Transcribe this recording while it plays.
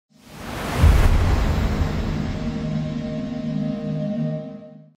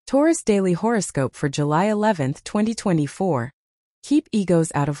Taurus Daily Horoscope for July 11, 2024. Keep egos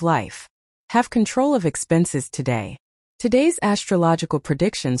out of life. Have control of expenses today. Today's astrological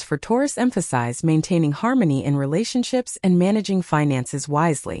predictions for Taurus emphasize maintaining harmony in relationships and managing finances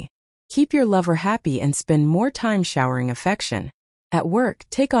wisely. Keep your lover happy and spend more time showering affection. At work,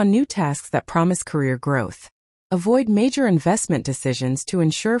 take on new tasks that promise career growth. Avoid major investment decisions to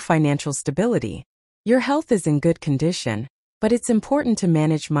ensure financial stability. Your health is in good condition, but it's important to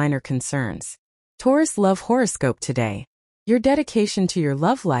manage minor concerns. Taurus Love Horoscope today. Your dedication to your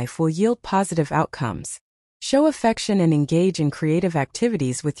love life will yield positive outcomes. Show affection and engage in creative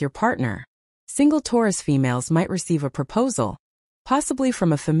activities with your partner. Single Taurus females might receive a proposal, possibly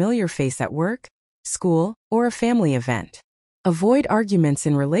from a familiar face at work, school, or a family event. Avoid arguments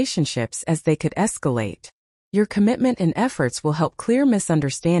in relationships as they could escalate. Your commitment and efforts will help clear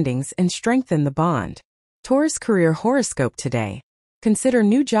misunderstandings and strengthen the bond. Taurus Career Horoscope today. Consider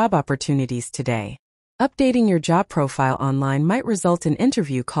new job opportunities today. Updating your job profile online might result in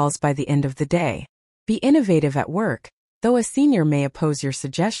interview calls by the end of the day. Be innovative at work, though a senior may oppose your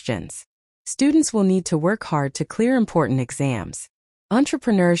suggestions. Students will need to work hard to clear important exams.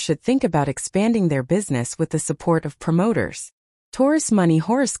 Entrepreneurs should think about expanding their business with the support of promoters. Taurus Money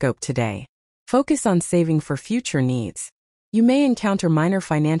Horoscope today. Focus on saving for future needs. You may encounter minor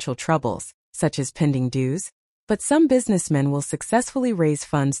financial troubles, such as pending dues, but some businessmen will successfully raise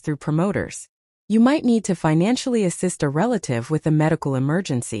funds through promoters. You might need to financially assist a relative with a medical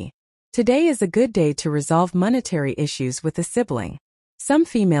emergency. Today is a good day to resolve monetary issues with a sibling. Some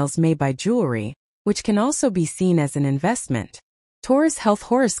females may buy jewelry, which can also be seen as an investment. Taurus Health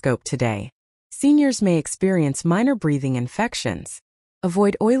Horoscope today. Seniors may experience minor breathing infections.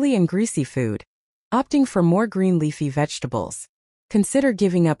 Avoid oily and greasy food, opting for more green leafy vegetables. Consider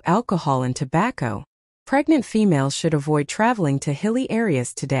giving up alcohol and tobacco. Pregnant females should avoid traveling to hilly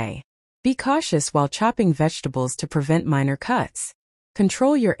areas today. Be cautious while chopping vegetables to prevent minor cuts.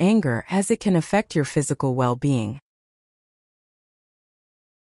 Control your anger as it can affect your physical well-being.